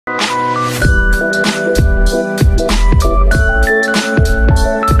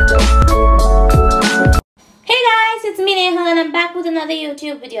Hey, hello, and I'm back with another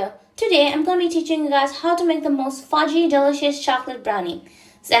YouTube video. Today, I'm going to be teaching you guys how to make the most fudgy, delicious chocolate brownie.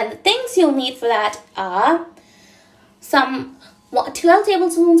 And the things you'll need for that are some 12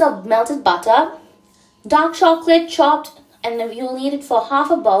 tablespoons of melted butter, dark chocolate chopped, and you'll need it for half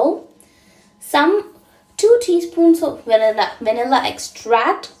a bowl, some 2 teaspoons of vanilla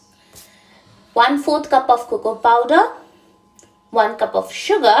extract, 1/4 cup of cocoa powder, 1 cup of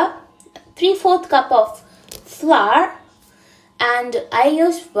sugar, 3/4 cup of flour, and I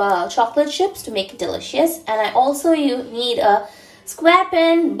use chocolate chips to make it delicious. And I also need a square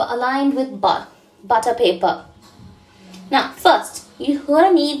pan lined with butter paper. Now first, you're going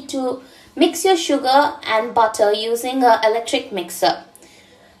to need to mix your sugar and butter using an electric mixer.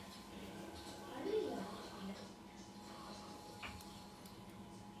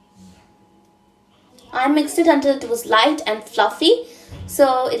 I mixed it until it was light and fluffy,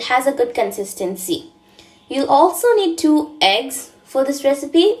 so it has a good consistency. You'll also need 2 eggs for this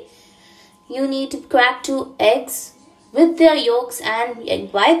recipe. You need to crack 2 eggs with their yolks and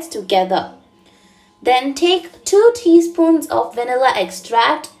egg whites together. Then take 2 teaspoons of vanilla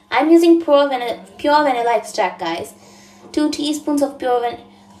extract. I'm using pure vanilla extract, guys. 2 teaspoons of pure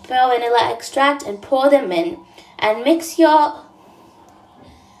vanilla extract and pour them in. And mix your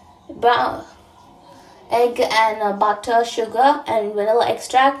brown egg and butter, sugar and vanilla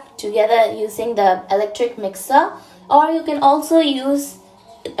extract together using the electric mixer, or you can also use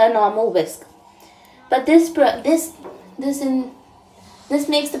a normal whisk. But this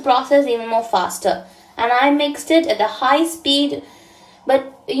makes the process even more faster. And I mixed it at the high speed, but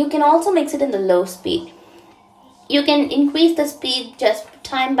you can also mix it in the low speed. You can increase the speed just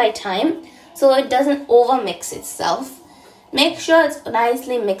time by time so it doesn't over mix itself. Make sure it's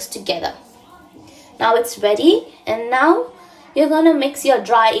nicely mixed together. Now it's ready, and now you're going to mix your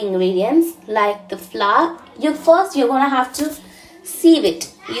dry ingredients like the flour. First you're going to have to sieve it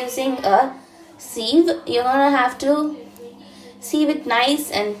using a sieve. You're going to have to sieve it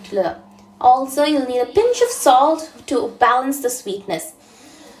nice and clear. Also, you'll need a pinch of salt to balance the sweetness.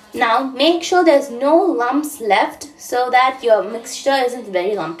 Now make sure there's no lumps left so that your mixture isn't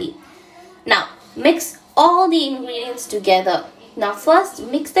very lumpy. Now mix all the ingredients together. Now first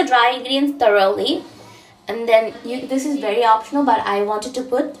mix the dry ingredients thoroughly, and then this is very optional, but I wanted to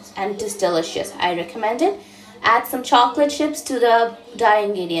put, and it is delicious. I recommend it. Add some chocolate chips to the dry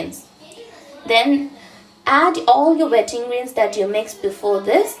ingredients. Then add all your wet ingredients that you mixed before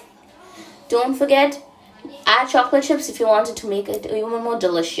this. Don't forget, add chocolate chips if you wanted to make it even more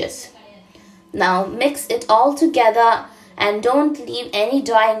delicious. Now mix it all together and don't leave any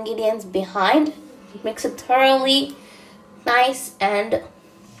dry ingredients behind. Mix it thoroughly, nice and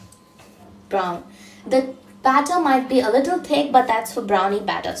brown. The batter might be a little thick, but that's for brownie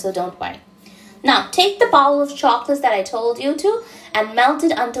batter, so don't worry. Now take the bowl of chocolates that I told you to and melt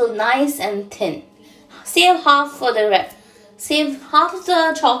it until nice and thin. Save half of the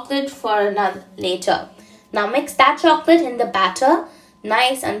chocolate for another later. Now mix that chocolate in the batter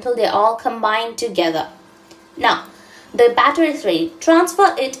nice until they all combine together. Now the batter is ready.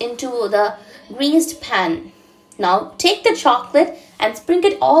 Transfer it into the greased pan. Now take the chocolate and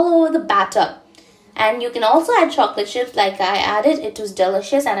sprinkle it all over the batter. And you can also add chocolate chips like I added. It was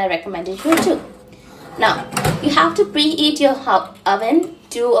delicious and I recommend it you too. Now you have to preheat your oven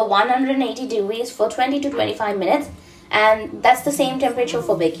to 180 degrees for 20 to 25 minutes, and that's the same temperature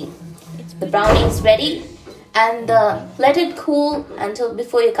for baking. The brownie is ready, and let it cool until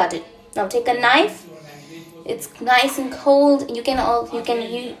before you cut it. Now take a knife. It's nice and cold. You can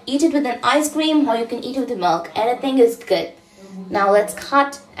eat it with an ice cream, or you can eat it with milk. Anything is good. Now let's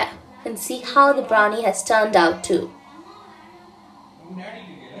cut and see how the brownie has turned out too.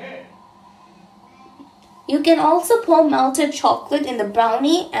 You can also pour melted chocolate in the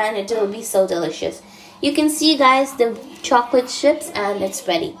brownie and it will be so delicious. You can see, guys, the chocolate chips, and it's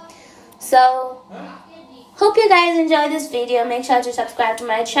ready. So hope you guys enjoyed this video. Make sure to subscribe to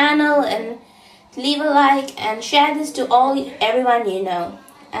my channel and leave a like and share this to everyone you know.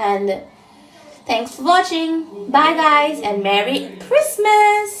 And thanks for watching. Bye guys, and Merry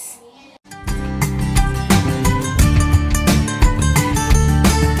Christmas.